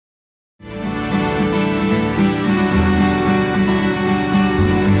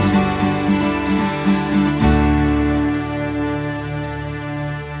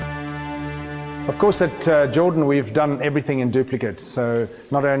course, at Jordan, we've done everything in duplicate. So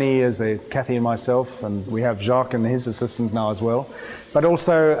not only is there Kathy and myself, and we have Jacques and his assistant now as well, but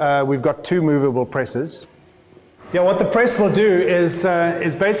also we've got 2 movable presses. Yeah, what the press will do is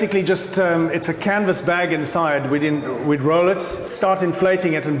basically just, it's a canvas bag inside. We'd roll it, start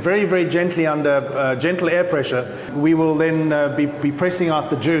inflating it, and very, very gently under gentle air pressure, we will then be pressing out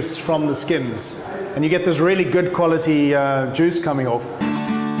the juice from the skins. And you get this really good quality juice coming off.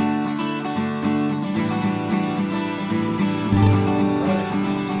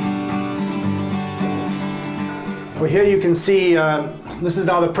 Well, here you can see, this is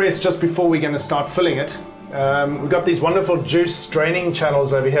now the press just before we're going to start filling it. We've got these wonderful juice draining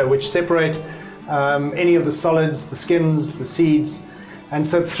channels over here which separate any of the solids, the skins, the seeds, and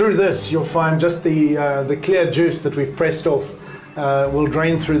so through this you'll find just the clear juice that we've pressed off will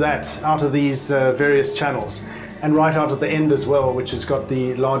drain through that out of these various channels, and right out at the end as well, which has got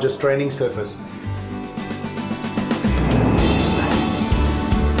the largest draining surface.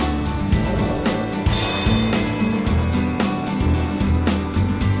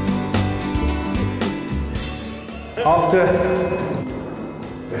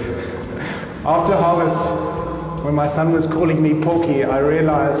 After harvest, when my son was calling me Porky, I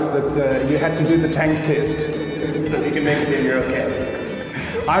realized that you had to do the tank test. So if you can make it in, you're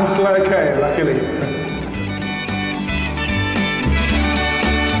okay. I'm still okay, luckily.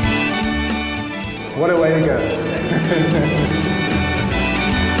 What a way to go.